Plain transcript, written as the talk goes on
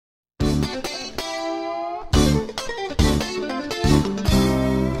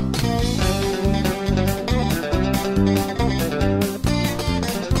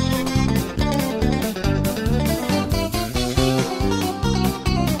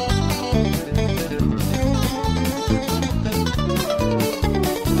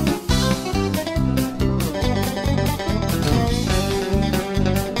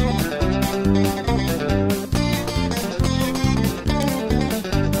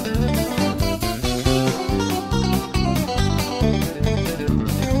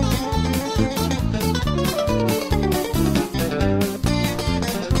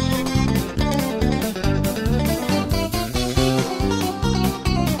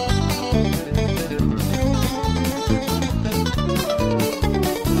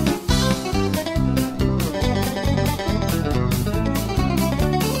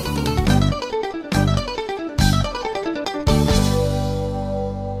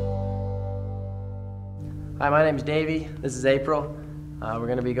Hi, my name is Davey. This is April. We're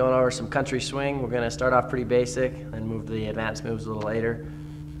going to be going over some country swing. We're going to start off pretty basic and move to the advanced moves a little later.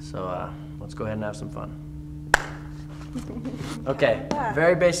 So let's go ahead and have some fun. Okay,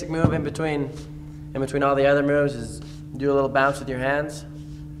 very basic move in between all the other moves is do a little bounce with your hands,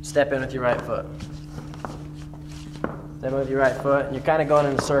 step in with your right foot. Step in with your right foot, and you're kind of going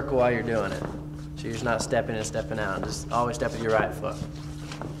in a circle while you're doing it. So you're just not stepping in and stepping out. Just always step with your right foot.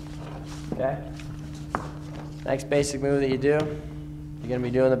 Okay? Next basic move that you do, you're going to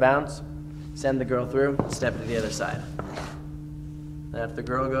be doing the bounce, send the girl through, step to the other side. Then after the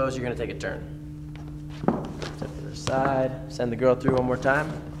girl goes, you're going to take a turn. Step to the other side, send the girl through one more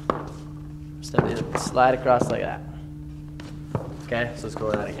time, step to the other, slide across like that. Okay, so let's go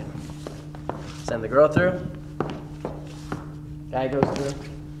with that again. Send the girl through, guy goes through,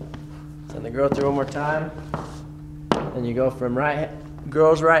 send the girl through one more time, then you go from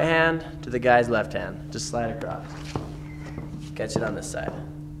girl's right hand to the guy's left hand. Just slide across. Catch it on this side.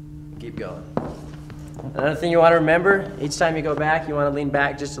 Keep going. Another thing you want to remember, each time you go back, you want to lean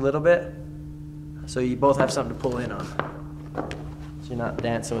back just a little bit so you both have something to pull in on. So you're not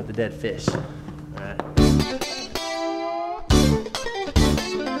dancing with the dead fish. All right.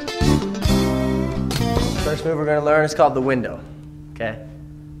 First move we're going to learn is called the window. Okay?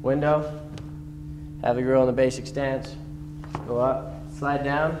 Window. Have the girl in the basic stance. Go up. Slide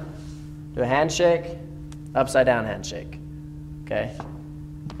down, do a handshake, upside down handshake. Okay?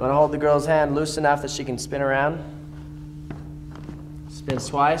 You want to hold the girl's hand loose enough that she can spin around. Spins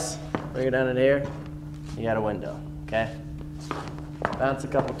twice, bring her down in here, you got a window. Okay? Bounce a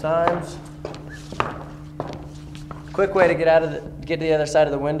couple times. Quick way to get to the other side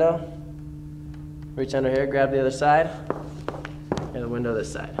of the window. Reach under here, grab the other side, and the window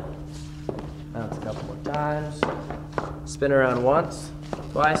this side. Bounce a couple more times. Spin around once,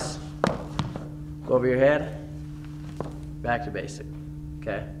 twice, go over your head, back to basic,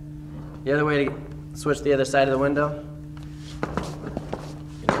 okay? The other way to switch the other side of the window,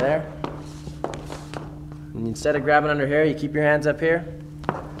 get there. And instead of grabbing under here, you keep your hands up here,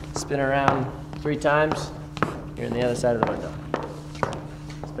 spin around 3 times, you're on the other side of the window.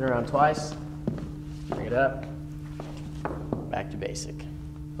 Spin around twice, bring it up, back to basic.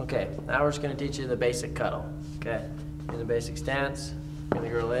 Okay, now we're just gonna teach you the basic cuddle, okay? In the basic stance, bring the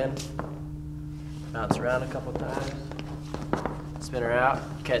girl in, bounce around a couple times, spin her out,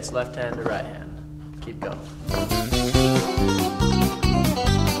 catch left hand to right hand. Keep going.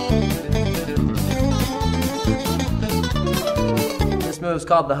 This move is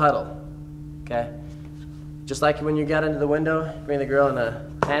called the huddle, okay? Just like when you got into the window, bring the girl in a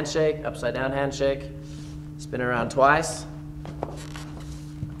handshake, upside down handshake, spin her around twice,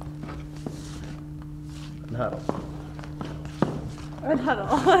 and huddle. Or huddle.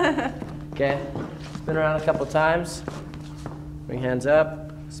 Okay, spin around a couple times, bring hands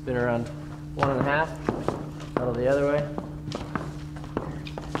up, spin around 1.5, huddle the other way,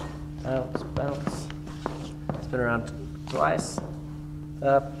 bounce, bounce, spin around twice,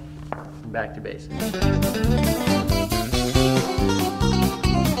 up, and back to basic.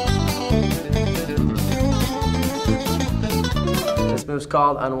 This move's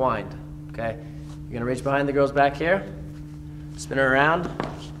called unwind, okay? You're gonna reach behind the girl's back here, spin her around,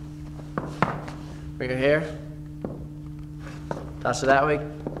 bring her here, toss her that way,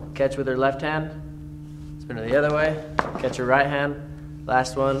 catch with her left hand, spin her the other way, catch her right hand,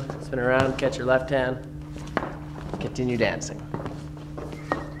 last one, spin her around, catch her left hand, continue dancing.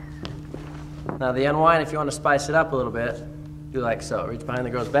 Now the unwind, if you want to spice it up a little bit, do like so. Reach behind the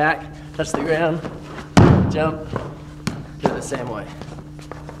girl's back, touch the ground, jump, do it the same way.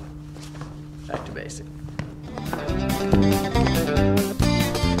 Back to basic.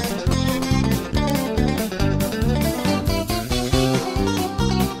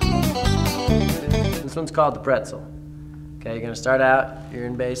 This one's called the pretzel. Okay, you're gonna start out, you're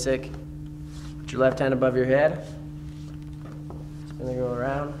in basic, put your left hand above your head, spin the girl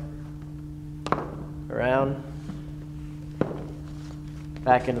around, around,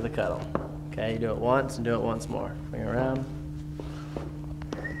 back into the cuddle. Okay, you do it once and do it once more. Bring it around.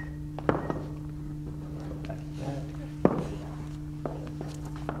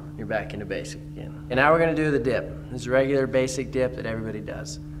 You're back into basic again. And now we're gonna do the dip. This is a regular basic dip that everybody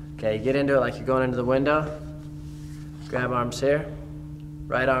does. Okay, you get into it like you're going into the window. Grab arms here.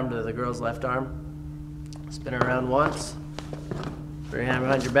 Right arm to the girl's left arm. Spin her around once. Put your hand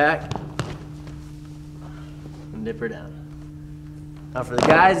behind your back. And dip her down. Now for the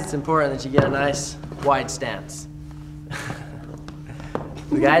guys, it's important that you get a nice wide stance.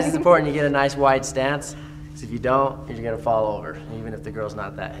 For the guys, it's important you get a nice wide stance. Because if you don't, you're gonna fall over, even if the girl's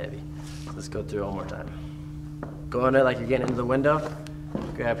not that heavy. So let's go through it one more time. Go under it like you're getting into the window.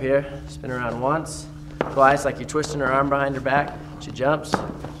 Grab here, spin around once, twice, like you're twisting her arm behind her back. She jumps.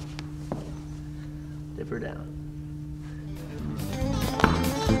 Dip her down.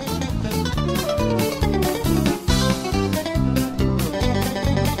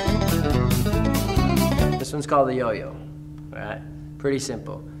 This one's called the yo-yo. All right, pretty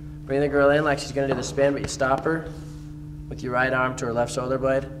simple. Bring the girl in like she's gonna do the spin, but you stop her with your right arm to her left shoulder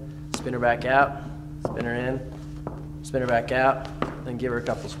blade. Spin her back out, spin her in, spin her back out, then give her a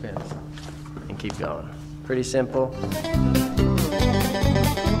couple spins and keep going. Pretty simple.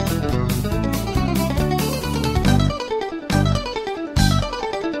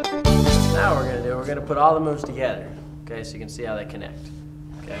 Now what we're gonna put all the moves together, okay, so you can see how they connect,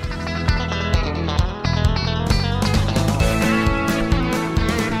 okay?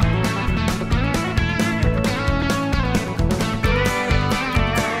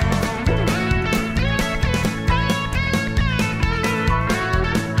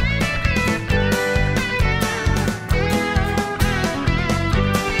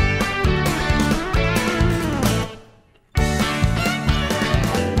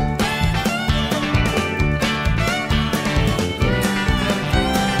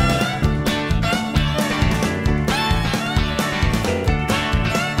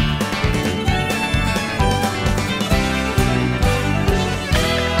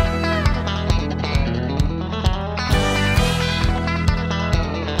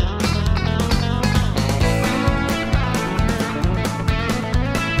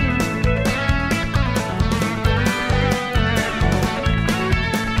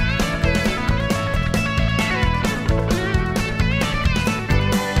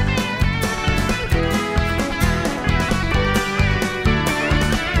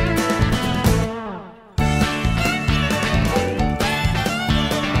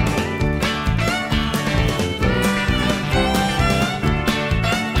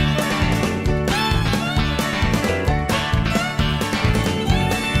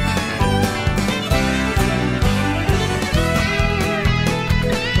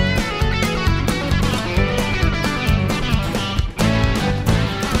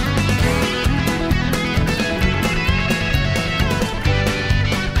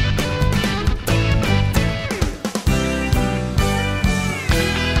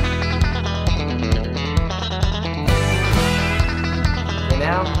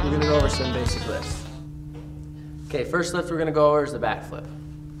 Some basic lifts. Okay, first lift we're going to go over is the back flip.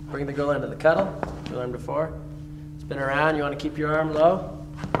 Bring the girl into the cuddle, we learned before. Spin around, you want to keep your arm low.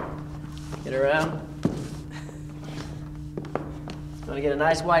 Get around. You want to get a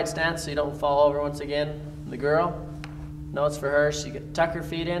nice wide stance so you don't fall over once again. The girl, know it's for her, she can tuck her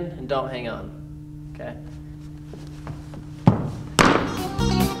feet in and don't hang on. Okay?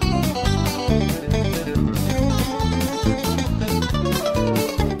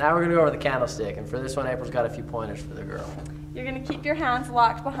 Now we're going to go over the candlestick, and for this one, April's got a few pointers for the girl. You're going to keep your hands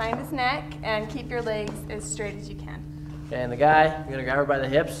locked behind his neck and keep your legs as straight as you can. Okay, and the guy, you're going to grab her by the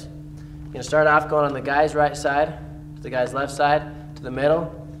hips. You're going to start off going on the guy's right side to the guy's left side to the middle.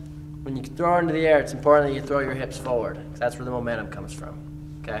 When you throw her into the air, it's important that you throw your hips forward, because that's where the momentum comes from.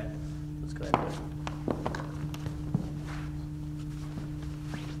 Okay? Let's go ahead and do it.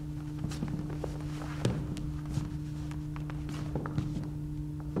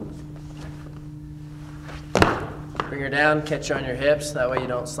 Bring her down, catch her on your hips, that way you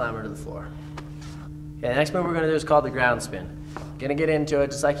don't slam her to the floor. Okay, the next move we're going to do is called the ground spin. Going to get into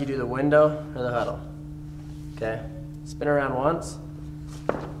it just like you do the window or the huddle. Okay, spin around once.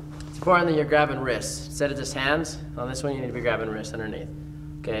 It's important that you're grabbing wrists. Instead of just hands, on this one you need to be grabbing wrists underneath.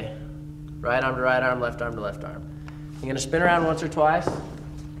 Okay, right arm to right arm, left arm to left arm. You're going to spin around once or twice.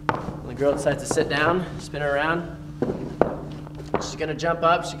 When the girl decides to sit down, spin her around. She's going to jump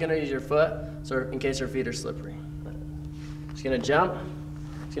up, she's going to use your foot, so in case her feet are slippery. She's going to jump,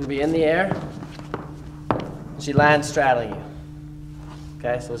 she's going to be in the air, and she lands straddling you.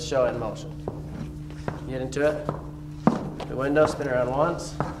 Okay, so let's show it in motion. Get into it. The window, spin around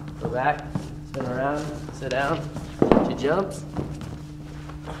once, go back, spin around, sit down. She jumps,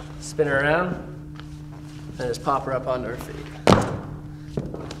 spin her around, and just pop her up onto her feet.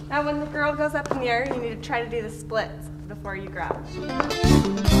 Now when the girl goes up in the air, you need to try to do the splits before you grab.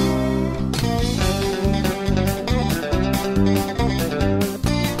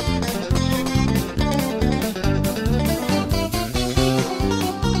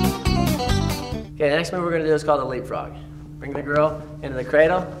 Okay, the next move we're going to do is called the leapfrog. Bring the girl into the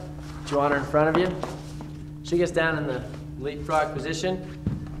cradle. You want her in front of you. She gets down in the leapfrog position.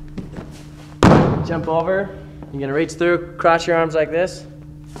 Jump over. You're going to reach through, cross your arms like this.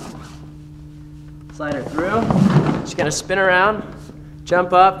 Slide her through. She's gonna spin around,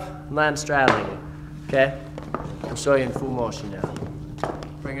 jump up, and land straddling you, okay? I'll show you in full motion now.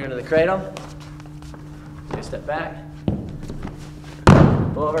 Bring her into the cradle. Take a step back.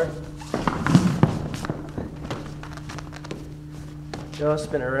 Over. Go,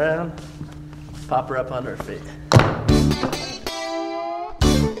 spin her around. Pop her up under her feet.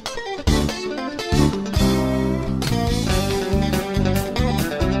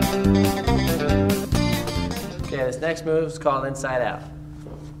 Okay, this next move is called inside out.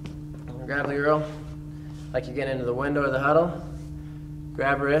 Grab the girl like you're getting into the window or the huddle.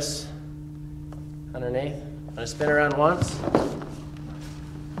 Grab her wrists underneath. I'm gonna spin around once.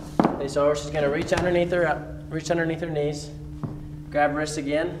 Face over. She's gonna reach underneath her knees. Grab her wrists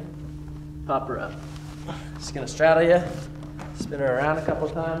again. Pop her up. She's gonna straddle you. Spin her around a couple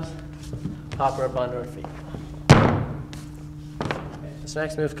times. Pop her up onto her feet. Okay. This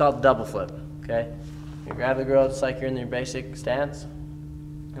next move is called double flip. Okay. You grab the girl just like you're in your basic stance.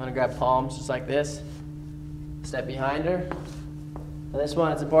 You want to grab palms just like this. Step behind her. And this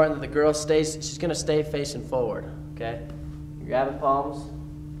one, it's important that the girl stays, she's going to stay facing forward, okay? You grab the palms.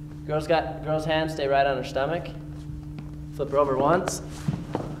 Girl's hands stay right on her stomach. Flip her over once.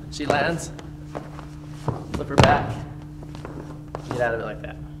 She lands. Flip her back. Get out of it like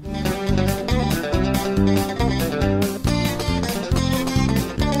that.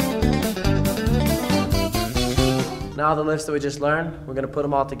 Now the lifts that we just learned, we're going to put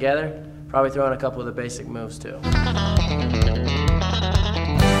them all together. Probably throw in a couple of the basic moves too.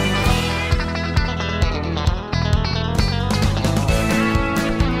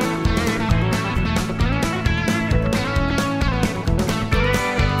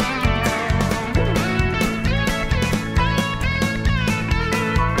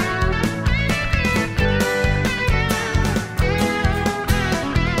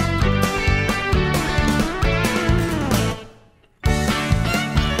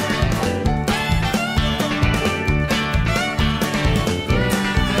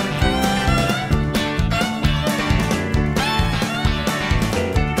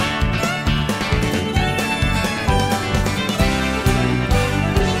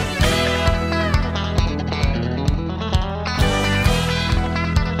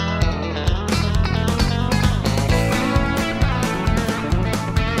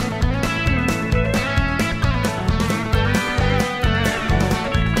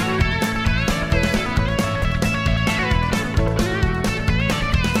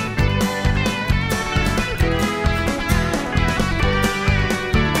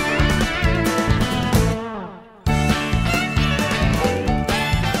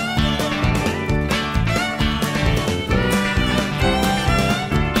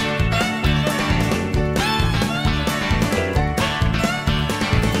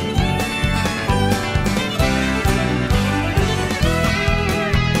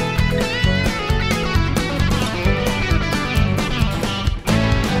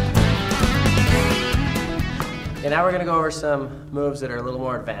 Okay, now we're going to go over some moves that are a little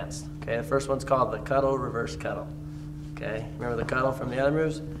more advanced. Okay, the first one's called the cuddle, reverse cuddle. Okay, remember the cuddle from the other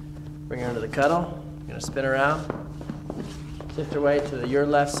moves? Bring her into the cuddle. You're going to spin around. Shift her weight to your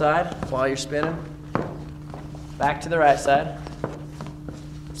left side while you're spinning. Back to the right side.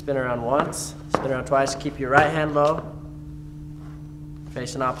 Spin around once. Spin around twice. Keep your right hand low.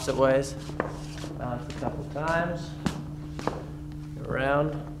 Facing opposite ways. Balance a couple times. Go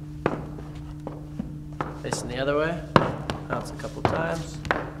around. Facing the other way. Bounce a couple times.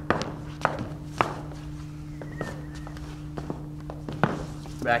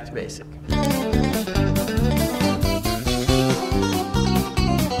 Back to basic.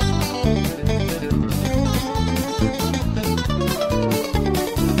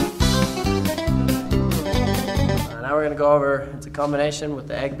 Now we're going to go over, it's a combination with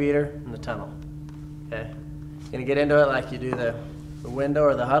the egg beater and the tunnel. Okay? You're going to get into it like you do the window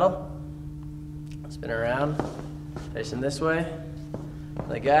or the huddle. Spin around, facing this way.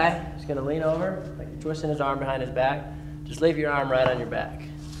 The guy is going to lean over, like you're twisting his arm behind his back. Just leave your arm right on your back.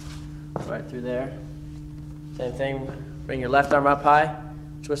 Right through there. Same thing, bring your left arm up high,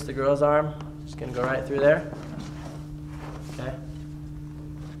 twist the girl's arm. Just going to go right through there. Okay?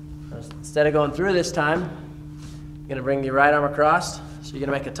 Instead of going through this time, you're going to bring your right arm across, so you're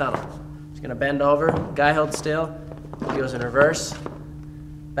going to make a tunnel. Just going to bend over, guy holds still, he goes in reverse,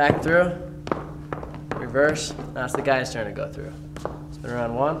 back through, reverse. Now it's the guy's turn to go through. Spin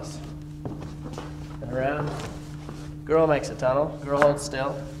around once, spin around. Girl makes a tunnel, girl holds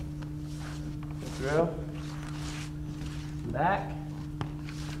still. Go through, back,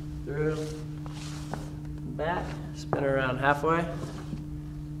 through, back. Spin around halfway.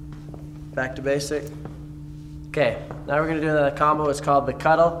 Back to basic. Okay, now we're gonna do the combo. It's called the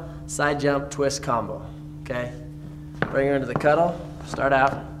cuddle, side jump, twist combo. Okay, bring her into the cuddle, start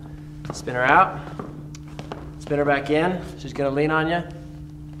out, spin her out, spin her back in. She's gonna lean on you,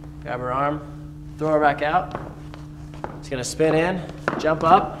 grab her arm, throw her back out. She's gonna spin in, jump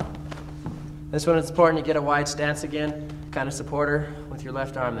up. This one it's important you get a wide stance again, kind of support her with your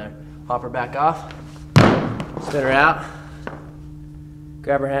left arm there. Pop her back off, spin her out,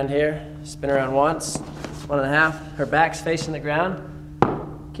 grab her hand here, spin her around once, 1.5. Her back's facing the ground.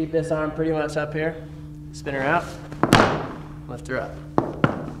 Keep this arm pretty much up here. Spin her out, lift her up.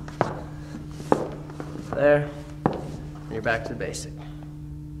 There, and you're back to the basic.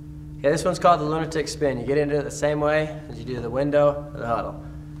 Okay, this one's called the lunatic spin. You get into it the same way as you do the window or the huddle.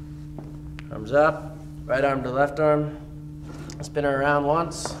 Arms up, right arm to left arm. Spin her around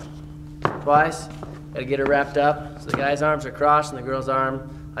once, twice. Gotta get her wrapped up. So the guy's arms are crossed and the girl's arm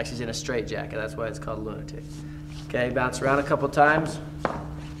like she's in a straight jacket. That's why it's called a lunatic. Okay, bounce around a couple times.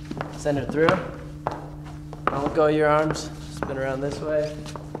 Send her through. Don't let go of your arms. Spin around this way.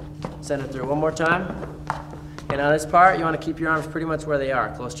 Send her through one more time. Okay, now this part, you want to keep your arms pretty much where they are,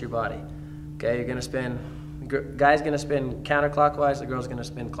 close to your body. Okay, you're gonna spin, the guy's gonna spin counterclockwise, the girl's gonna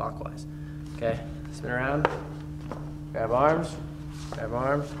spin clockwise. Okay, spin around, grab arms, do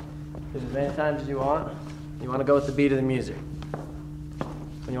it as many times as you want. You want to go with the beat of the music.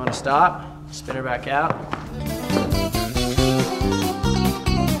 When you want to stop, spin her back out.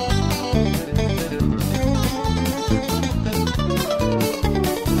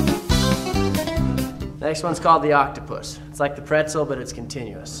 Next one's called the octopus. It's like the pretzel, but it's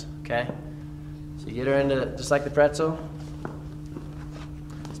continuous, okay? So you get her into, just like the pretzel,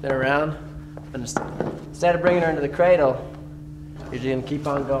 spin her around, and instead of bringing her into the cradle, you're just gonna keep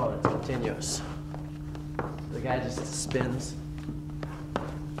on going, it's continuous. The guy just spins,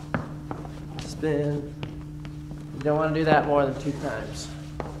 spin. You don't wanna do that more than 2 times.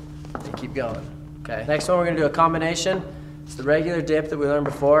 You keep going, okay? Next one, we're gonna do a combination. It's the regular dip that we learned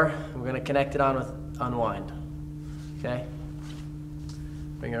before, and we're gonna connect it on with unwind, okay?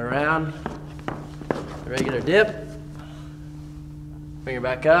 Bring her around, the regular dip, bring her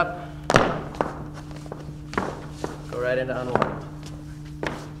back up, go right into unwind.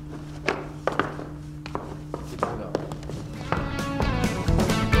 Keep on going.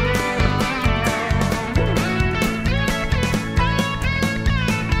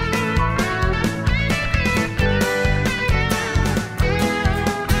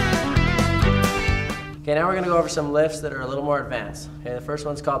 Okay, now we're gonna go over some lifts that are a little more advanced. Okay, the first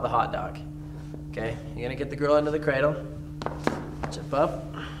one's called the hot dog. Okay, you're gonna get the girl into the cradle, jump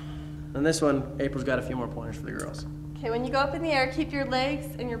up. And this one, April's got a few more pointers for the girls. Okay, when you go up in the air, keep your legs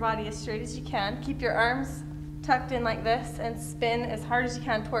and your body as straight as you can. Keep your arms tucked in like this and spin as hard as you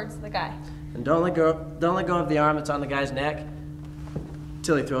can towards the guy. And don't let go of the arm that's on the guy's neck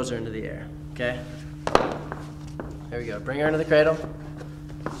until he throws her into the air, okay? There we go, bring her into the cradle,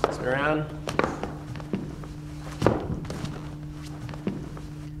 spin around.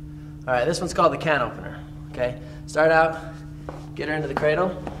 All right, this one's called the can opener, okay? Start out, get her into the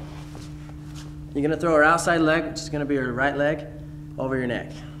cradle. You're gonna throw her outside leg, which is gonna be her right leg, over your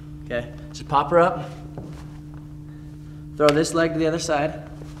neck, okay? Just pop her up, throw this leg to the other side.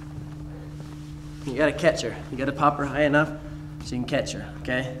 You gotta catch her. You gotta pop her high enough so you can catch her,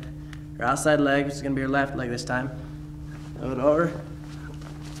 okay? Her outside leg, which is gonna be her left leg this time. Throw it over,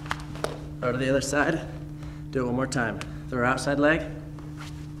 throw to the other side. Do it one more time. Throw her outside leg.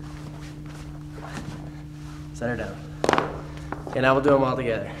 Set her down. Okay, now we'll do them all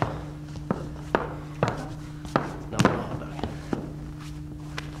together.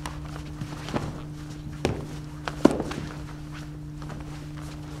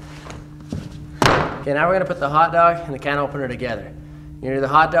 Okay, now we're gonna put the hot dog and the can opener together. You're gonna do the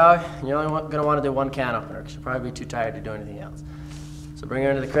hot dog, and you're only gonna wanna do one can opener because you'll probably be too tired to do anything else. So bring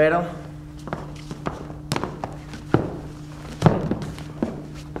her into the cradle.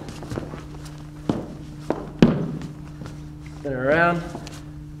 Spin her around,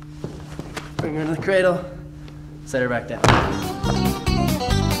 bring her into the cradle, set her back down.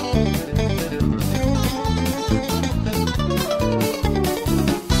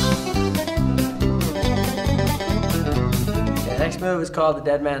 Okay, next move is called the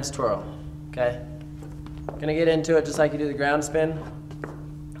dead man's twirl, okay? Gonna get into it just like you do the ground spin.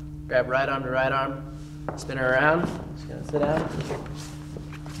 Grab right arm to right arm, spin her around, just gonna sit down.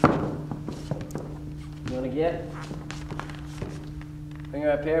 You wanna get? Bring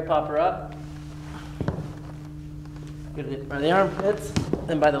her up here, pop her up. Get it by the armpits,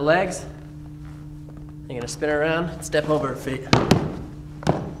 then by the legs. You're gonna spin her around, step over her feet.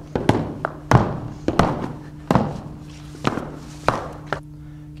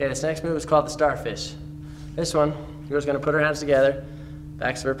 Okay, this next move is called the starfish. This one, the girl's gonna put her hands together,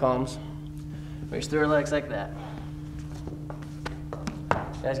 backs of her palms, reach through her legs like that.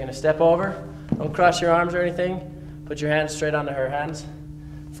 Guys, gonna step over, don't cross your arms or anything, put your hands straight onto her hands,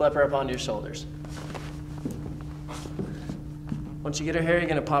 flip her up onto your shoulders. Once you get her here, you're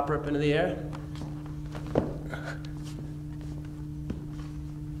gonna pop her up into the air.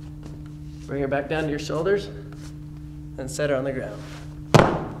 Bring her back down to your shoulders, and set her on the ground.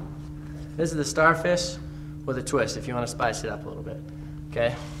 This is the starfish with a twist if you want to spice it up a little bit.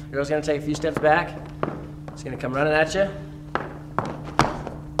 Okay, girl's gonna take a few steps back. She's gonna come running at you.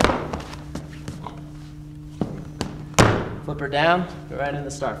 Flip her down, go right into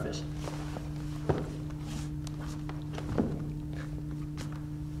the starfish.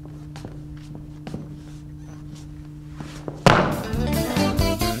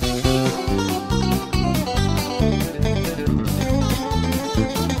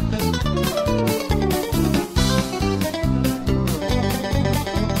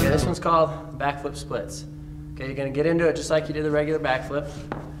 This one's called backflip splits. Okay, you're gonna get into it just like you did the regular backflip.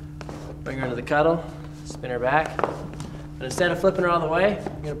 Bring her into the cuddle, spin her back, and instead of flipping her all the way,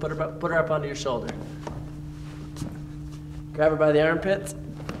 you're gonna put her up onto your shoulder. Grab her by the armpits,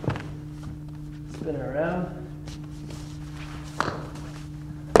 spin her around,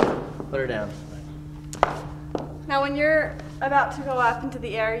 put her down. Now when you're about to go up into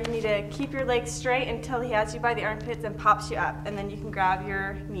the air, you need to keep your legs straight until he has you by the armpits and pops you up, and then you can grab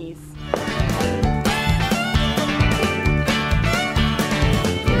your knees.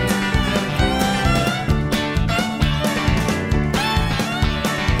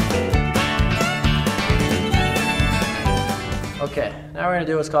 Okay, now we're gonna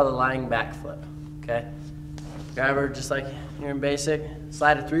do what's called a lying backflip, okay? Grab her just like you're in basic,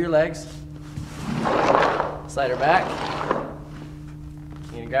 slide her through your legs, slide her back.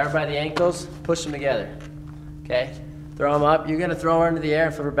 You're gonna grab her by the ankles, push them together, okay? Throw them up. You're gonna throw her into the air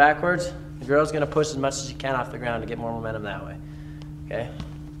and flip her backwards. The girl's gonna push as much as she can off the ground to get more momentum that way, okay?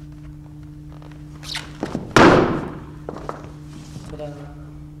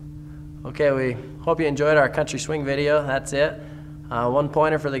 Okay, we hope you enjoyed our country swing video. That's it. One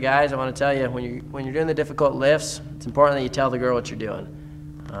pointer for the guys. I want to tell you, when you're doing the difficult lifts, it's important that you tell the girl what you're doing.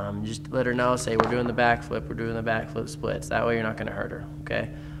 Just let her know, say, we're doing the backflip splits. That way you're not going to hurt her, okay?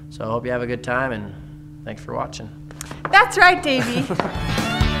 So I hope you have a good time, and thanks for watching. That's right, Davey.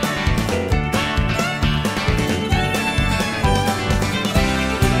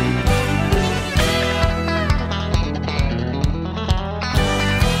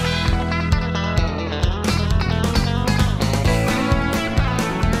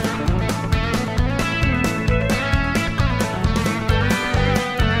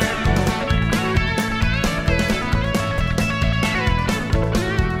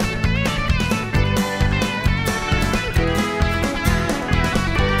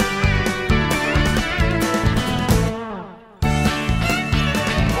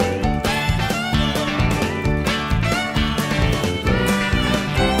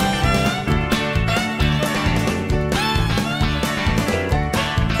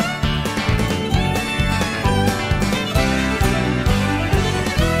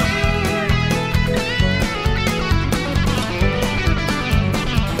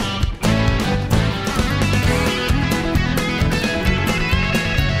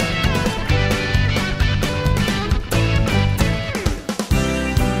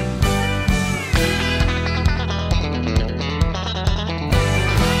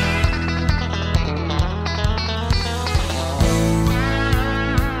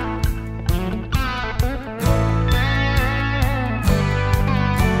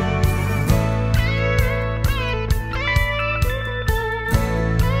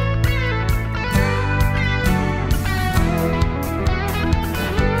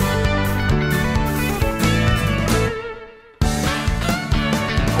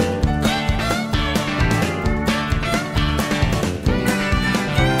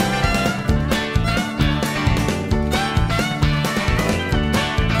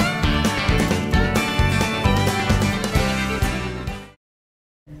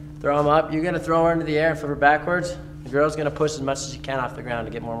 Throw them up. You're going to throw her into the air and flip her backwards. The girl's going to push as much as she can off the ground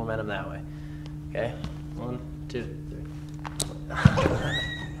to get more momentum that way. Okay? 1, 2, 3.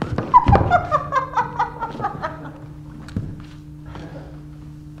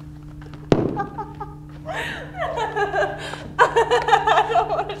 I don't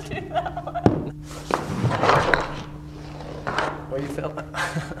want to do that one. What are you filming?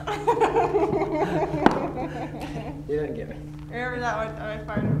 You didn't get me. Remember that one time I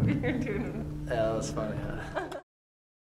farted? You're doing it. Yeah, that was funny, huh?